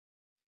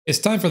It's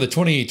time for the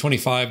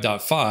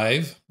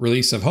 2025.5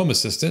 release of Home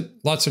Assistant.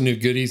 Lots of new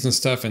goodies and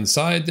stuff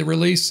inside the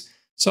release,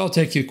 so I'll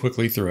take you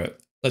quickly through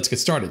it. Let's get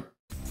started.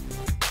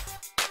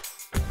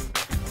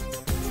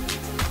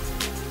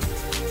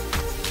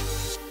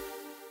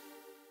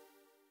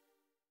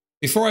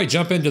 Before I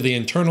jump into the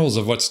internals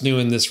of what's new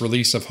in this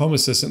release of Home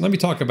Assistant, let me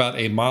talk about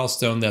a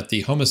milestone that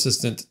the Home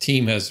Assistant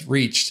team has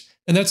reached,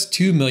 and that's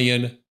 2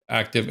 million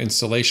active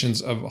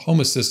installations of Home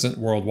Assistant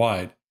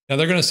worldwide. Now,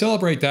 they're going to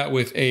celebrate that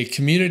with a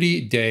community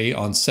day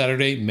on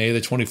Saturday, May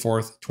the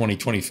 24th,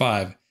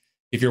 2025.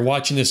 If you're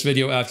watching this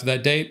video after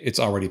that date, it's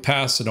already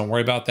passed, so don't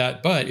worry about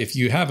that. But if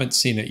you haven't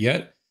seen it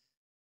yet,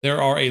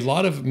 there are a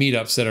lot of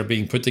meetups that are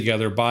being put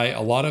together by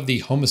a lot of the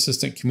Home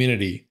Assistant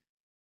community.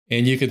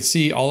 And you can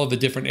see all of the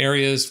different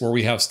areas where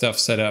we have stuff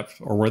set up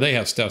or where they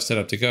have stuff set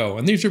up to go.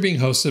 And these are being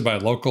hosted by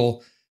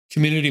local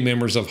community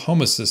members of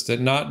Home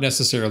Assistant, not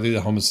necessarily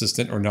the Home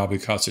Assistant or Nabu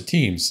Casa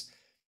teams.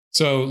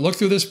 So look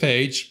through this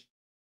page.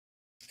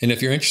 And if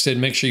you're interested,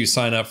 make sure you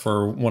sign up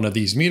for one of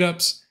these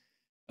meetups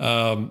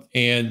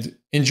and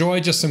enjoy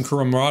just some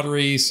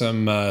camaraderie,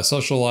 some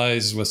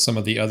socialize with some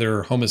of the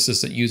other Home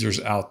Assistant users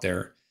out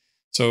there.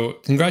 So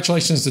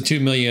congratulations to 2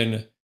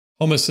 million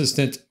Home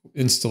Assistant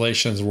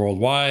installations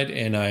worldwide,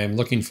 and I am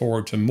looking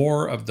forward to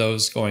more of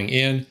those going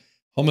in.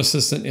 Home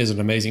Assistant is an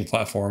amazing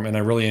platform, and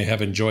I really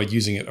have enjoyed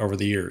using it over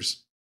the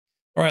years.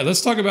 All right,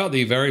 let's talk about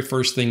the very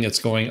first thing that's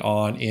going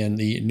on in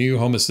the new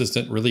Home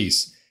Assistant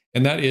release,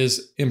 and that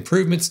is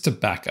improvements to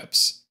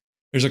backups.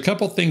 There's a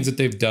couple things that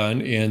they've done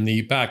in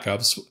the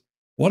backups,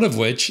 one of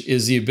which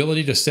is the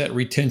ability to set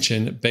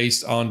retention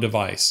based on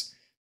device.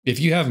 If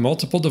you have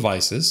multiple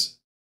devices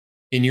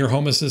in your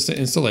Home Assistant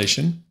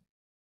installation,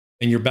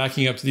 and you're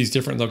backing up to these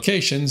different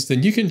locations,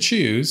 then you can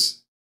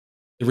choose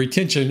the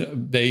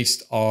retention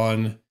based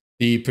on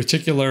the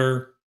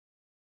particular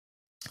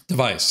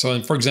device.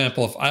 So for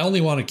example, if I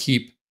only want to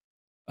keep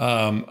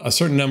a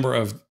certain number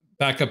of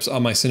backups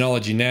on my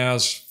Synology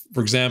NAS,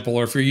 for example,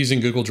 or if you're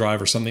using Google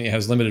Drive or something that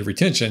has limited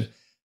retention,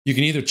 you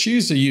can either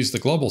choose to use the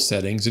global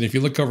settings. And if you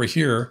look over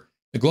here,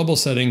 the global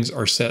settings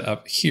are set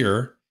up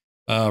here.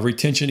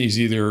 Retention is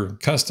either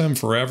custom,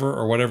 forever,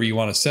 or whatever you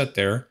want to set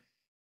there.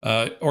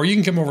 Or you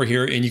can come over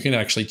here and you can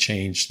actually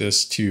change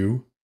this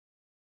to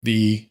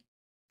the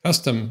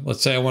custom.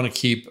 Let's say I want to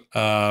keep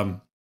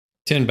 10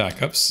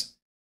 backups.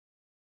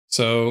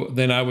 So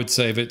then I would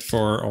save it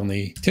for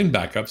only 10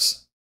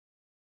 backups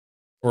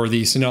for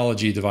the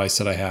Synology device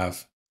that I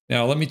have.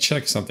 Now let me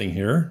check something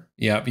here.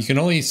 Yeah, you can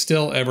only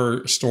still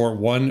ever store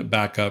one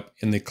backup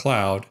in the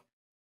cloud.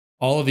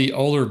 All of the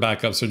older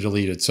backups are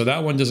deleted. So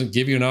that one doesn't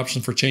give you an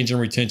option for changing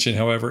retention.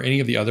 However, any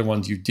of the other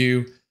ones you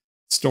do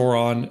store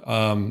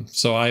on.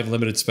 So I have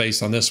limited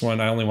space on this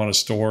one. I only want to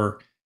store,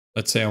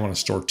 let's say I want to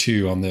store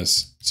 2 on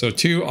this. So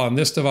 2 on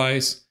this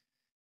device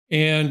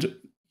and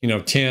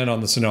 10 on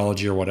the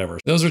Synology or whatever.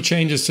 Those are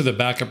changes to the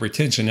backup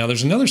retention. Now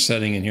there's another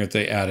setting in here that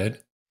they added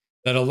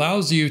that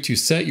allows you to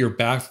set your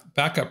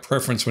backup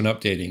preference when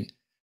updating.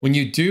 When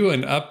you do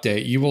an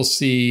update, you will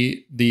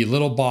see the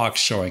little box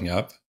showing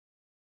up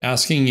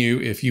asking you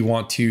if you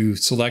want to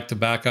select a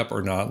backup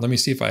or not. Let me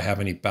see if I have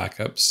any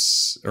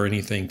backups or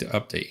anything to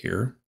update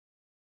here.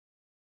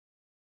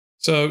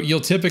 So you'll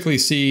typically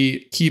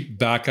see keep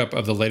backup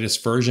of the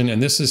latest version.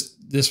 And this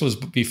was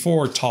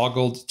before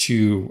toggled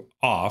to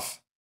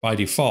off by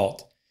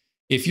default.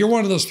 If you're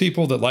one of those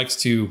people that likes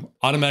to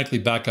automatically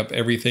back up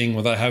everything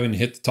without having to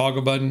hit the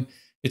toggle button,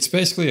 it's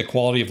basically a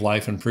quality of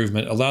life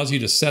improvement. It allows you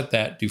to set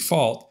that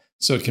default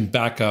so it can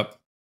back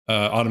up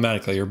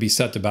automatically or be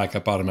set to back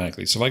up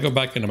automatically. So if I go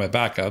back into my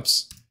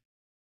backups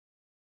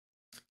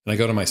and I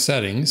go to my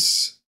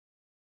settings,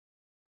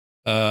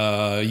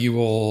 you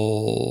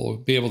will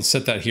be able to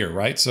set that here,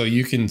 right? So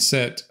you can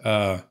set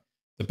the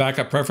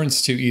backup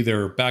preference to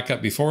either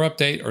backup before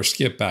update or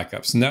skip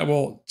backups. And that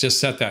will just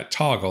set that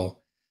toggle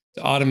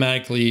to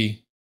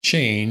automatically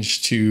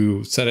change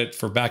to set it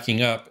for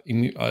backing up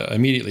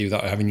immediately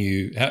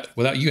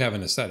without you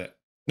having to set it.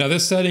 Now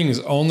this setting is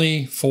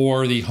only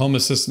for the Home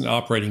Assistant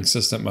operating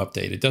system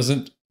update. It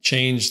doesn't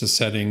change the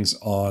settings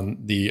on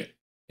the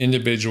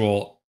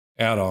individual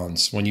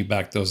add-ons when you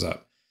back those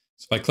up.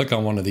 So if I click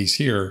on one of these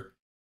here,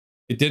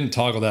 it didn't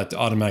toggle that to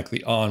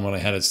automatically on when I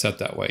had it set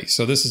that way.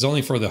 So this is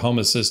only for the Home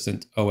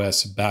Assistant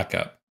OS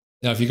backup.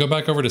 Now, if you go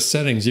back over to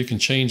settings, you can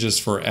change this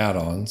for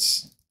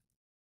add-ons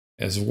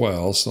as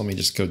well. So let me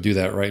just go do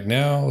that right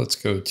now. Let's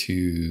go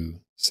to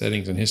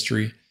settings and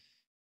history.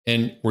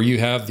 And where you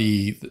have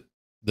the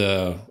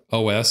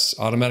OS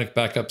automatic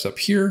backups up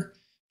here,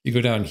 you go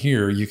down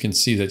here, you can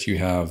see that you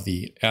have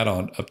the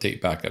add-on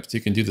update backups.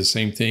 You can do the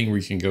same thing where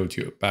you can go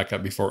to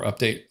backup before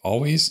update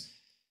always.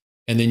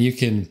 And then you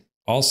can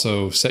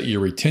also set your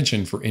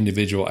retention for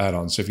individual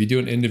add-ons. So if you do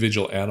an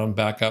individual add-on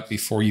backup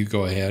before you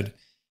go ahead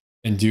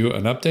and do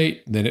an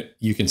update, then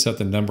you can set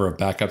the number of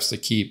backups to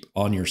keep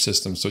on your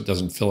system so it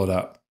doesn't fill it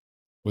up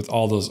with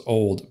all those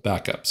old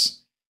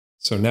backups.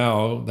 So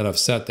now that I've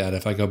set that,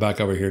 if I go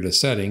back over here to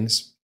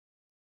settings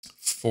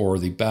for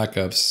the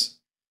backups,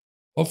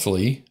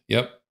 hopefully,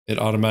 yep, it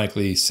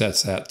automatically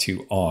sets that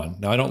to on.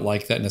 Now, I don't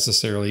like that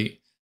necessarily.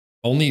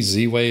 Only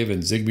Z-Wave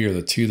and Zigbee are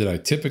the two that I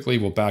typically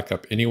will back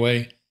up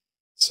anyway.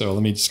 So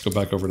let me just go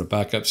back over to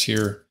backups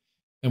here.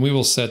 And we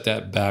will set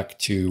that back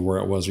to where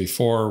it was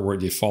before, where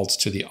it defaults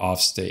to the off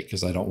state,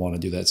 because I don't want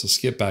to do that. So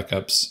skip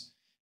backups.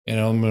 And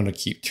I'm going to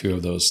keep 2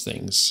 of those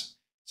things.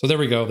 So there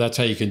we go. That's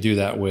how you can do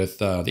that with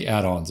the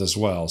add-ons as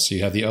well. So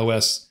you have the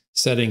OS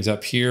settings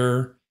up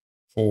here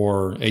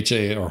for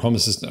HA or Home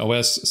Assistant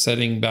OS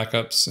setting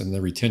backups and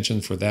the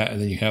retention for that.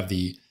 And then you have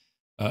the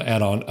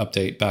add-on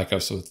update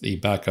backups with the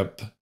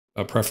backup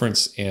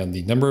preference and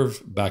the number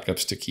of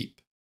backups to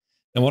keep.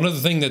 And one other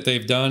thing that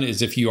they've done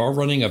is if you are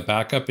running a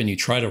backup and you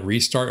try to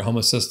restart Home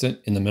Assistant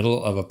in the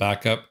middle of a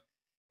backup,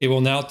 it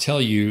will now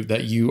tell you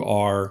that you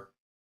are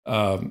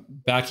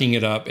backing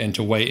it up and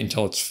to wait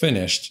until it's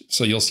finished.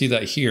 So you'll see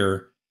that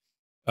here.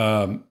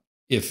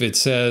 If it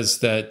says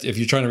that if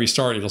you're trying to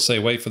restart, it'll say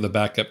wait for the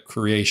backup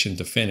creation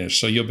to finish.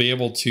 So you'll be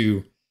able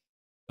to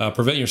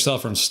prevent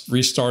yourself from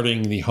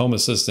restarting the Home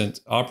Assistant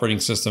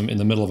operating system in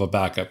the middle of a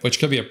backup, which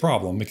could be a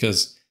problem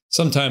because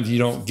sometimes you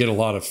don't get a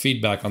lot of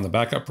feedback on the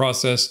backup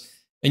process,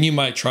 and you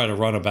might try to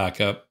run a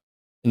backup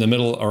in the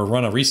middle or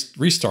run a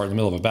restart in the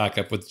middle of a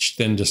backup, which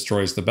then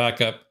destroys the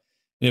backup.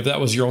 And if that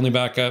was your only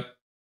backup,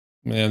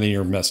 then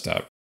you're messed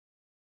up.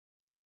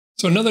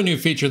 So another new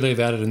feature they've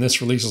added in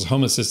this release of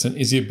Home Assistant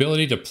is the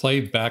ability to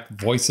play back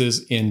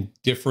voices in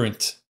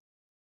different,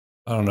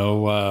 I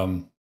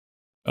don't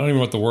even know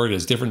what the word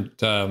is, different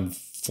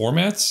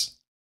formats,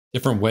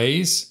 different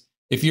ways.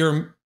 If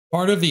you're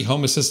part of the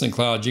Home Assistant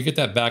cloud, you get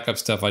that backup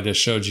stuff I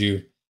just showed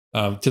you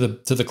to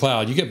the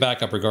cloud. You get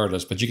backup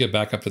regardless, but you get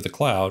backup to the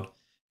cloud.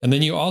 And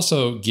then you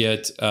also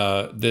get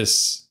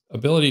this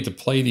ability to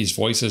play these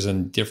voices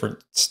in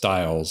different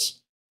styles.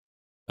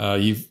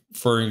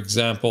 For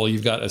example,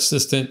 you've got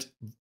assistant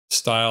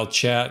style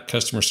chat,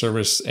 customer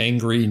service,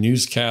 angry,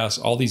 newscast,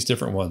 all these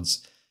different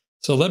ones.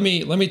 So let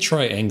me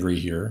try angry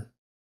here.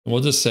 And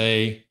we'll just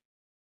say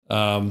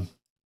that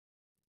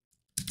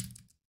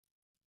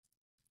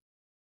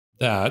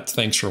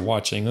thanks for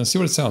watching. Let's see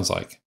what it sounds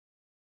like.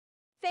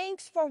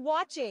 Thanks for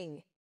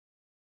watching.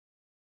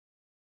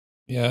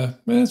 Yeah,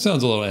 it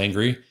sounds a little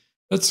angry.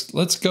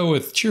 Let's go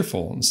with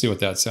cheerful and see what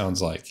that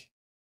sounds like.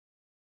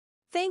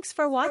 Thanks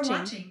for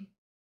watching.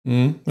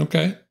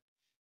 Okay.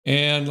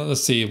 And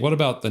let's see, what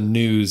about the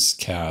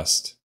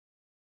newscast?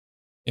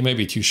 It may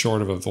be too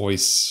short of a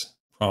voice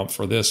prompt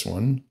for this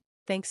one.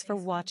 Thanks for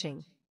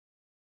watching.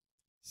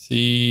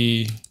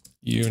 See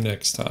you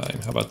next time.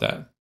 How about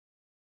that?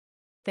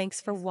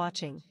 Thanks for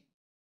watching.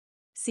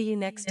 See you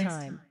next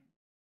time.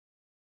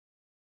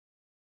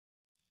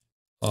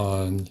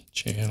 On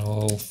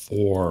channel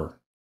 4.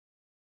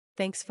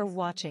 Thanks for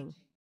watching.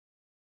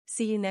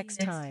 See you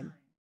next time.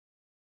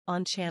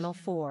 On channel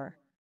 4.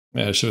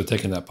 Man, I should have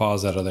taken that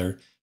pause out of there.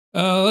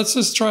 Let's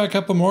just try a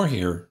couple more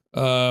here.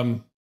 Oh,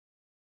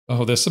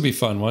 this will be a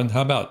fun one.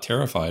 How about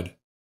terrified?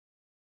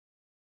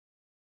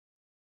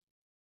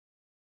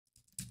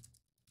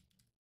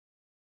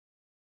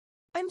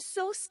 I'm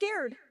so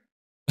scared.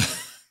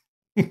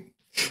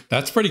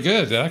 That's pretty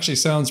good. It actually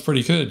sounds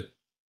pretty good.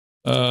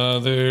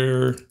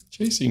 They're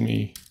chasing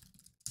me.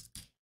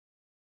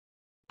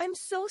 I'm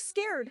so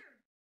scared.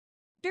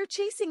 They're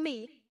chasing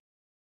me.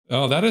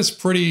 Oh, that is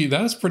pretty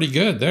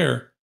good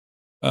there.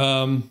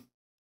 How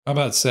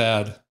about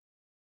sad?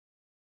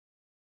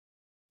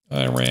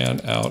 I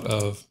ran out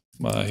of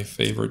my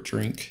favorite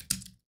drink.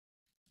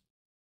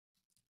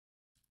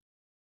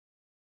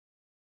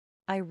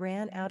 I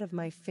ran out of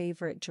my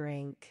favorite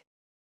drink.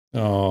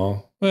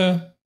 Oh,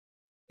 well.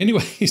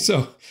 Anyway,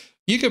 so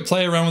you could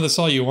play around with this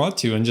all you want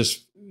to and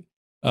just,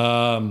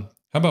 how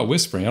about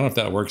whispering? I don't know if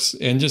that works.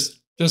 And just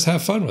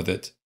have fun with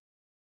it.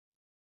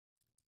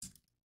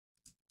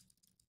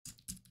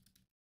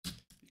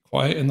 Be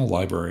quiet in the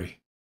library.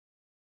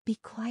 Be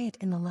quiet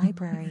in the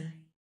library.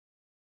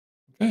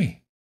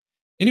 Okay.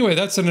 Anyway,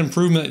 that's an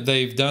improvement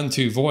they've done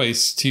to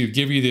voice to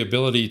give you the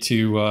ability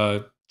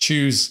to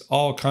choose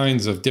all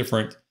kinds of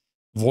different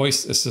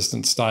voice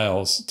assistant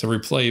styles to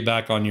replay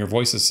back on your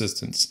voice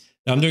assistants.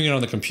 Now, I'm doing it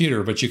on the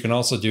computer, but you can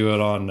also do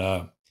it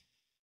on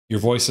your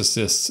voice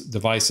assist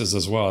devices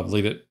as well. I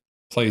believe it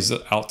plays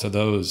out to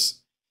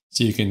those.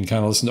 So you can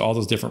kind of listen to all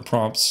those different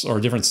prompts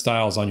or different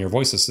styles on your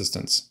voice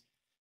assistants.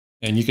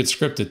 And you could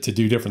script it to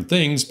do different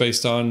things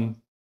based on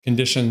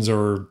conditions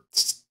or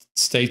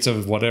states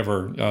of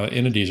whatever,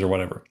 entities or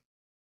whatever.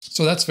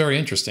 So that's very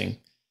interesting.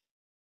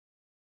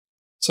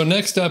 So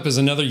next up is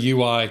another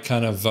UI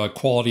kind of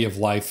quality of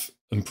life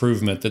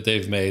improvement that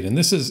they've made. And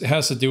this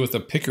has to do with the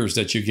pickers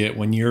that you get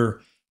when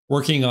you're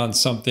working on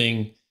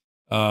something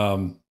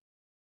in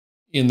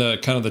the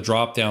kind of the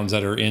drop downs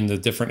that are in the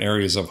different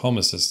areas of Home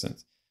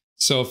Assistant.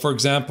 So for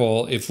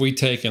example, if we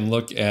take and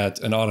look at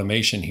an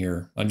automation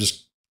here, I'm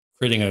just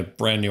creating a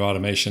brand new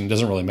automation. It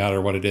doesn't really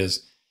matter what it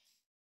is.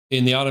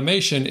 In the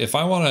automation, if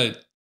I want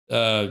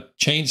to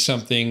change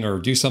something or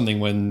do something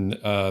when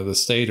the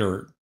state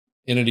or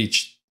entity,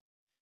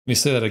 let me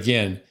say that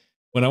again.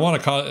 When I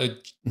want to call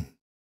it,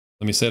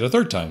 let me say it a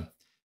third time.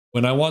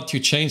 when I want to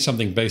change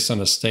something based on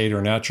a state or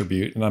an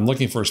attribute, and I'm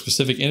looking for a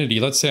specific entity,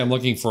 let's say I'm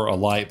looking for a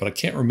light, but I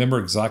can't remember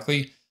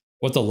exactly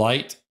what the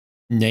light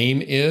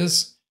name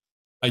is.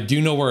 I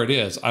do know where it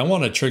is. I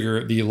want to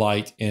trigger the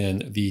light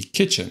in the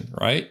kitchen,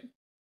 right?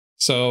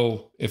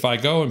 So if I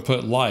go and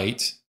put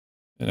light,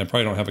 and I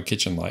probably don't have a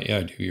kitchen light. Yeah,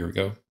 I do. Here we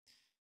go.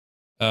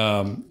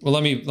 Well,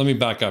 let me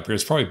back up here.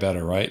 It's probably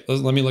better, right?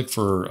 Let me look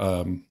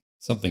for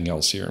something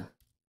else here.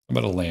 How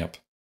about a lamp?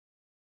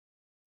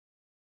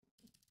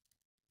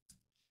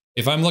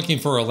 If I'm looking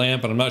for a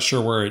lamp and I'm not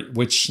sure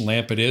which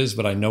lamp it is,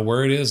 but I know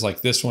where it is,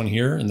 like this one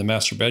here in the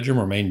master bedroom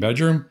or main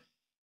bedroom,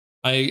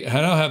 I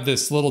now have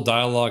this little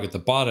dialogue at the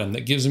bottom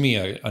that gives me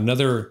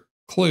another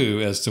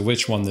clue as to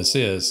which one this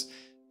is.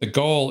 The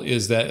goal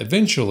is that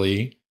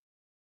eventually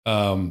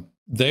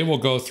they will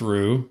go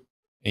through,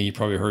 and you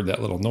probably heard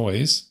that little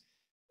noise.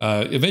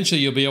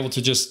 Eventually you'll be able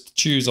to just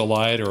choose a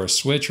light or a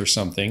switch or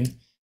something.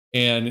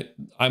 And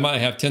I might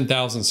have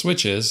 10,000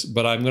 switches,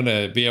 but I'm going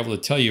to be able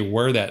to tell you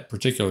where that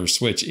particular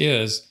switch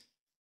is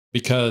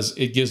because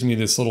it gives me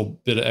this little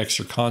bit of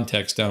extra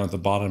context down at the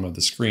bottom of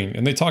the screen.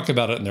 And they talk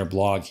about it in their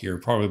blog here,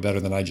 probably better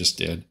than I just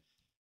did.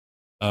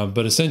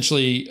 But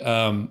essentially,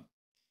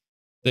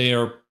 they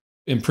are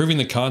improving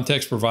the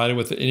context provided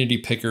with the entity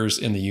pickers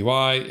in the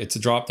UI. It's a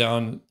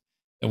drop-down.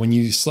 And when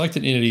you select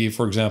an entity,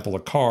 for example, a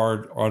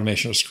card,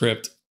 automation, or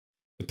script,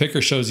 the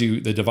picker shows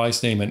you the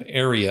device name and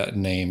area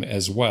name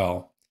as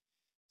well.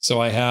 So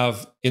I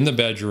have in the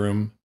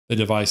bedroom the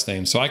device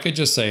name. So I could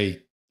just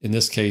say, in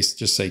this case,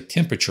 just say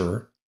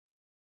temperature.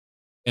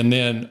 And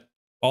then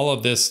all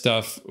of this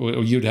stuff,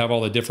 you'd have all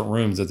the different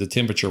rooms that the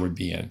temperature would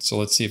be in. So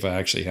let's see if I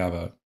actually have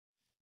a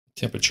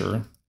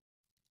temperature.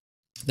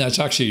 That's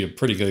actually a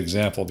pretty good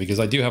example because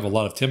I do have a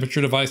lot of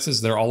temperature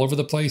devices. They're all over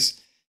the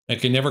place. I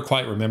can never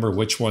quite remember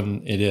which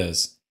one it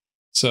is.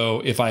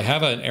 So if I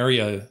have an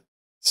area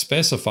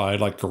specified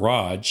like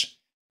garage,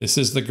 this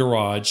is the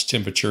garage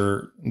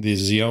temperature, the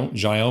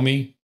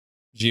Xiaomi.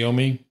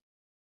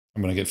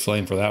 I'm going to get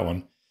flamed for that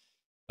one.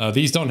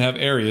 These don't have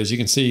areas. You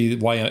can see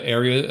why an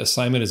area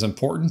assignment is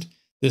important.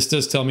 This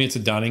does tell me it's a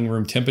dining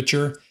room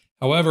temperature.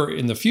 However,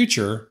 in the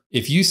future,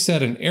 if you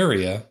set an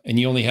area and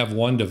you only have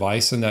one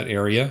device in that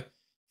area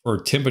for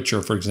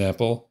temperature, for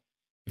example,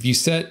 if you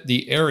set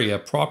the area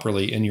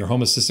properly in your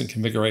Home Assistant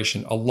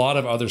configuration, a lot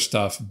of other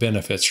stuff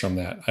benefits from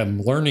that.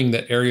 I'm learning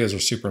that areas are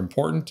super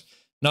important.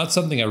 Not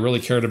something I really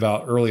cared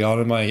about early on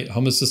in my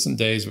Home Assistant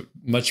days, but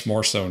much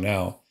more so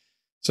now.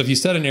 So if you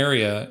set an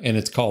area and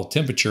it's called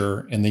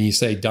temperature, and then you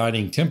say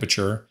dining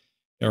temperature,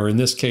 or in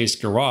this case,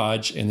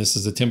 garage, and this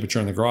is the temperature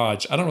in the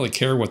garage, I don't really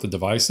care what the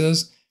device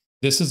is.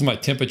 This is my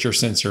temperature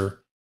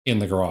sensor in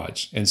the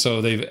garage. And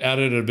so they've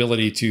added an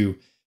ability to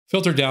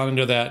filter down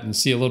into that and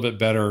see a little bit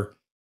better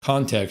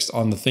context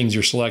on the things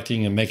you're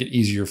selecting and make it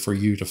easier for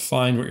you to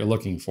find what you're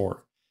looking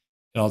for.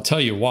 And I'll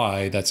tell you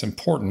why that's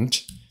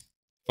important.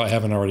 If I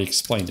haven't already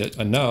explained it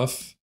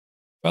enough,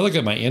 if I look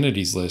at my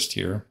entities list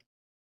here,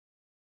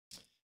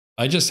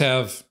 I just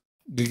have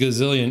a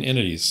gazillion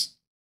entities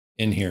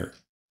in here.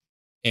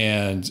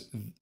 And,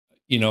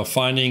 you know,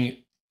 finding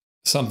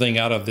something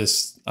out of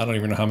this, I don't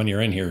even know how many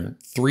are in here,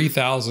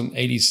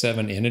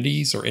 3,087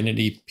 entities or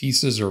entity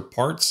pieces or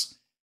parts,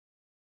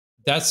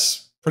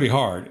 that's pretty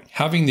hard.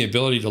 Having the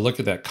ability to look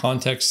at that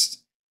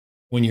context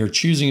when you're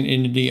choosing an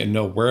entity and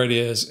know where it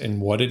is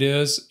and what it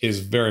is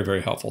very,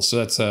 very helpful. So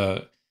that's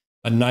a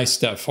nice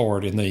step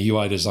forward in the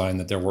UI design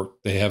that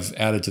they have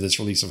added to this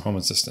release of Home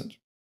Assistant.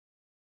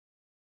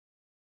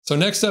 So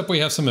next up, we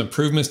have some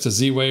improvements to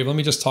Z-Wave. Let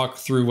me just talk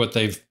through what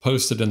they've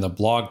posted in the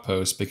blog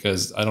post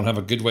because I don't have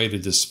a good way to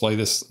display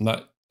this.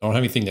 I don't have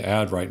anything to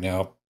add right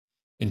now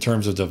in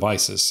terms of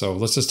devices. So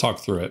let's just talk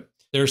through it.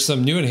 There's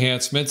some new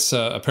enhancements.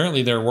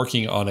 Apparently, they're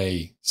working on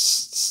a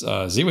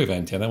Z-Wave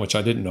antenna, which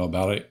I didn't know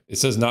about. It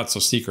says not so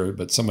secret,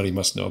 but somebody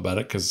must know about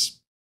it because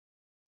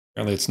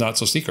apparently it's not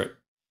so secret.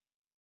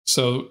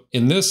 So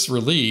in this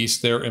release,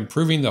 they're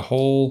improving the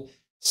whole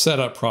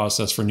setup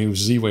process for new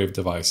Z-Wave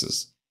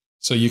devices.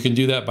 So you can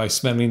do that by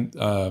scanning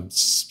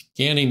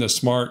the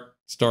Smart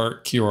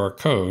Start QR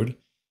code.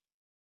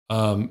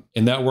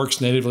 And that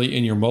works natively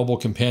in your mobile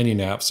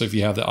companion app. So if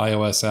you have the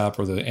iOS app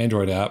or the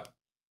Android app,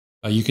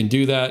 you can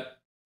do that.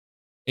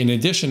 In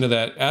addition to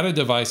that, added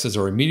devices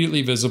are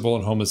immediately visible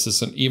in Home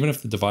Assistant, even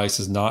if the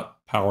device is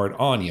not powered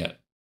on yet.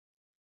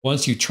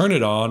 Once you turn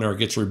it on or it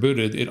gets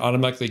rebooted, it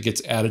automatically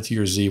gets added to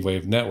your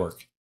Z-Wave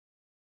network.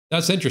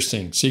 That's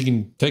interesting. So you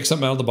can take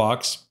something out of the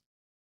box,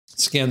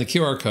 scan the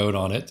QR code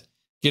on it,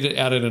 get it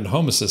added in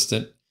Home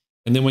Assistant,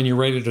 and then when you're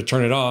ready to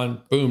turn it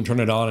on, boom,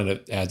 turn it on and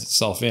it adds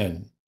itself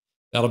in.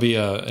 That'll be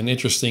an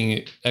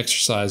interesting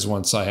exercise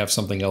once I have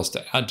something else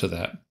to add to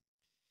that.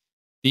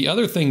 The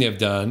other thing they've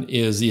done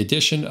is the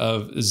addition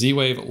of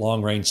Z-Wave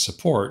long-range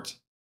support.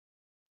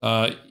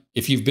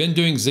 If you've been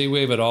doing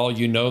Z-Wave at all,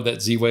 you know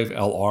that Z-Wave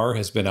LR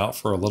has been out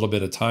for a little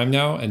bit of time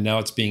now, and now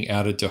it's being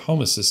added to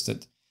Home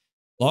Assistant.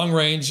 Long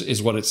range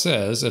is what it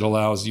says. It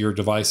allows your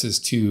devices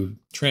to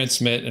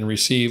transmit and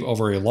receive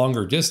over a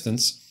longer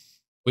distance,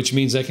 which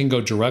means they can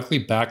go directly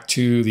back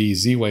to the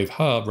Z-Wave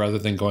hub rather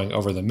than going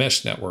over the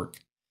mesh network.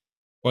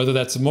 Whether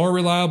that's more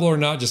reliable or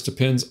not just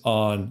depends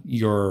on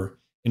your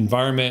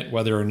environment,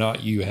 whether or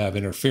not you have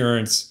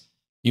interference.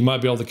 You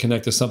might be able to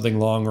connect to something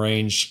long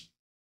range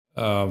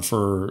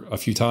for a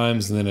few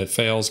times and then it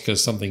fails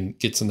because something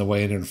gets in the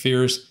way and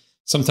interferes.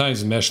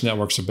 Sometimes mesh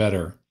networks are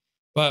better.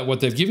 But what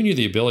they've given you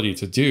the ability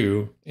to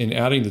do in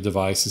adding the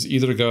device is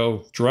either to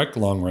go direct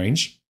long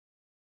range.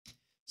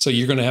 So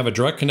you're going to have a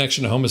direct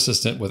connection to Home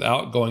Assistant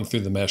without going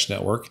through the mesh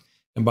network.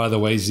 And by the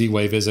way,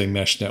 Z-Wave is a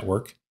mesh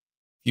network.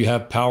 You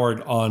have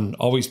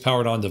always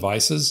powered on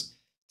devices.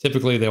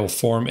 Typically, they will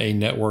form a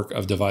network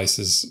of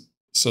devices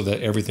so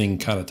that everything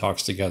kind of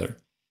talks together.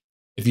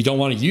 If you don't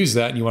want to use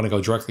that and you want to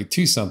go directly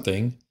to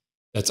something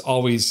that's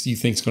always you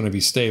think is going to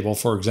be stable,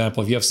 for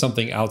example, if you have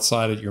something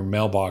outside of your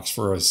mailbox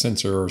for a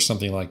sensor or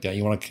something like that,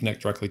 you want to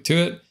connect directly to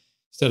it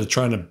instead of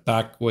trying to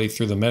back way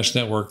through the mesh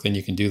network, then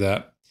you can do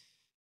that.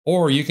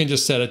 Or you can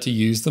just set it to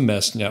use the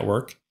mesh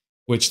network,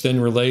 which then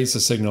relays the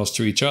signals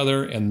to each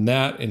other, and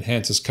that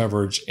enhances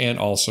coverage and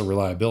also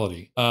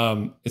reliability.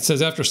 It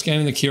says after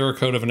scanning the QR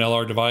code of an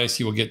LR device,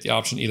 you will get the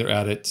option either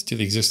add it to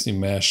the existing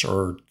mesh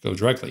or go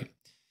directly.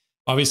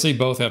 Obviously,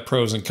 both have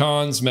pros and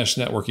cons. Mesh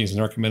networking is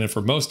recommended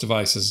for most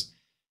devices,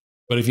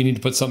 but if you need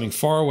to put something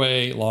far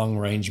away, long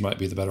range might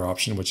be the better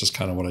option, which is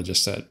kind of what I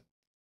just said.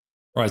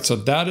 All right, so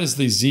that is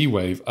the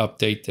Z-Wave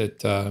update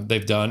that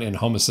they've done in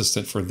Home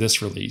Assistant for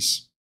this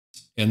release.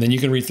 And then you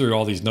can read through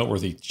all these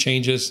noteworthy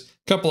changes.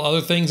 A couple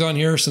other things on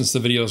here, since the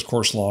video is, of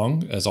course,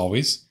 long, as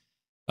always.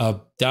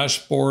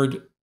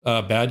 Dashboard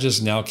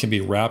badges now can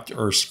be wrapped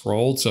or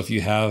scrolled. So if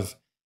you have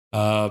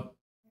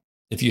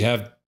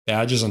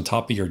badges on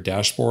top of your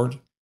dashboard,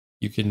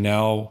 you can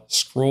now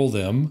scroll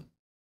them.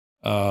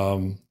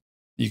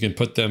 You can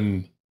put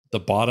them the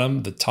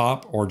bottom, the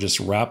top, or just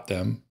wrap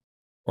them,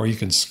 or you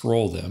can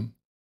scroll them.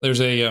 There's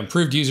a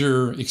improved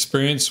user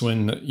experience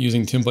when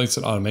using templates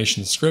and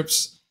automation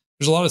scripts.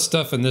 There's a lot of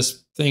stuff in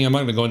this thing. I'm not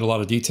going to go into a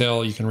lot of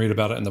detail. You can read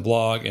about it in the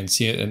blog and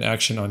see it in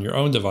action on your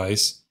own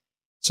device.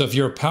 So if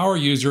you're a power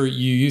user,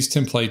 you use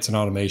templates and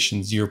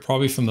automations, you're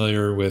probably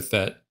familiar with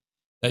that.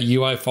 That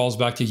UI falls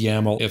back to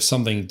YAML if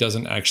something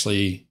doesn't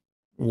actually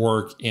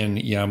work in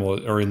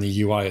YAML or in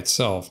the UI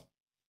itself.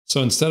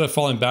 So instead of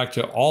falling back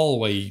to all the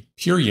way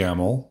pure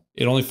YAML,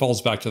 it only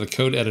falls back to the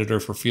code editor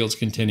for fields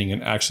containing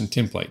an action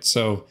template.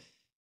 So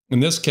in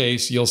this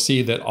case, you'll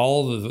see that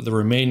all the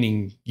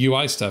remaining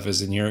UI stuff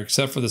is in here,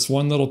 except for this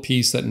one little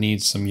piece that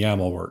needs some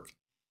YAML work.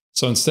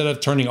 So instead of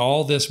turning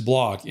all this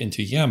block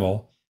into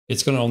YAML,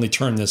 it's going to only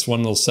turn this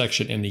one little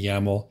section into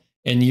YAML,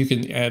 and you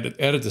can edit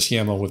this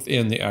YAML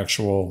within the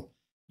actual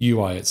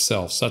UI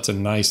itself. So that's a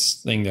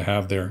nice thing to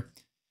have there.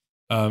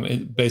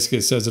 It basically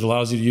says it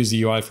allows you to use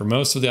the UI for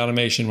most of the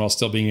automation while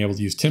still being able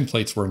to use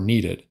templates where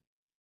needed.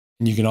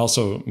 And you can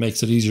also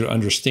makes it easier to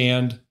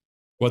understand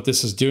what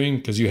this is doing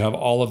because you have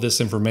all of this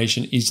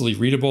information easily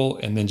readable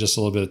and then just a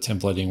little bit of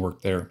templating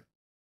work there.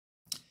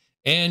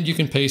 And you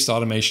can paste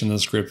automation and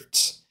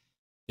scripts,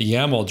 the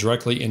YAML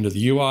directly into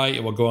the UI.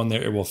 It will go in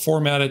there, it will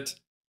format it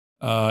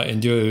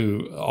and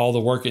do all the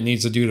work it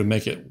needs to do to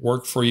make it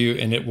work for you.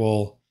 And it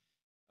will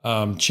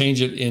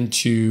change it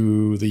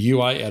into the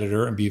UI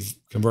editor and be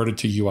converted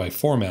to UI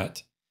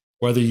format.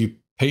 Whether you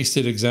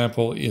pasted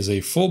example is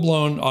a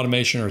full-blown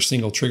automation or a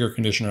single trigger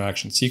condition or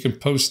action. So you can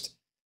post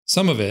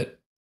some of it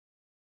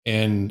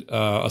and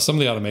some of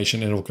the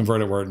automation and it will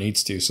convert it where it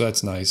needs to. So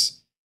that's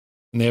nice.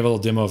 And they have a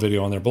little demo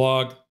video on their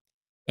blog.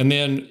 And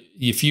then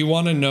if you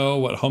want to know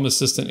what Home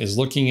Assistant is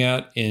looking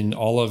at in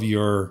all of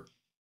your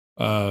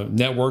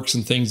networks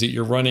and things that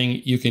you're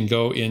running, you can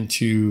go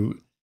into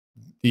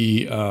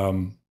the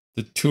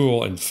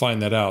tool and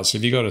find that out. So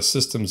if you go to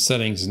System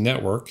Settings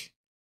Network,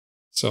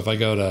 so if I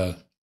go to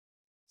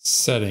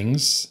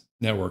Settings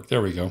Network,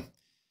 there we go.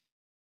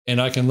 And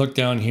I can look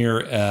down here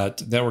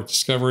at Network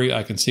Discovery.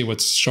 I can see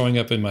what's showing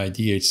up in my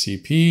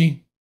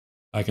DHCP.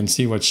 I can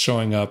see what's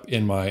showing up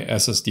in my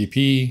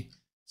SSDP.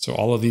 So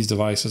all of these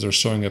devices are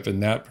showing up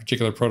in that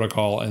particular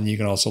protocol. And you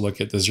can also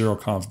look at the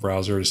ZeroConf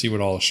browser to see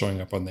what all is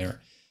showing up on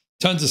there.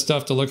 Tons of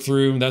stuff to look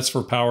through. That's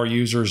for power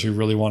users who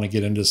really want to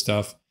get into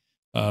stuff.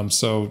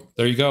 So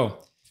there you go.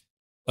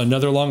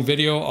 Another long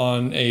video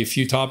on a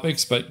few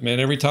topics, but man,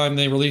 every time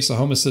they release a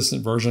Home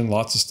Assistant version,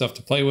 lots of stuff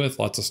to play with,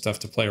 lots of stuff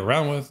to play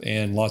around with,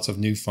 and lots of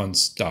new fun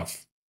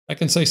stuff. I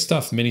can say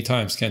stuff many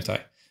times, can't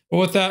I? Well,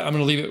 with that, I'm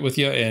going to leave it with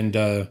you and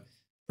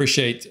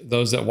appreciate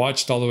those that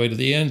watched all the way to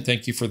the end.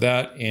 Thank you for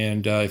that.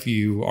 And if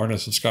you aren't a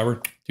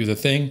subscriber, do the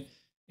thing,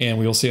 and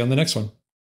we will see you on the next one.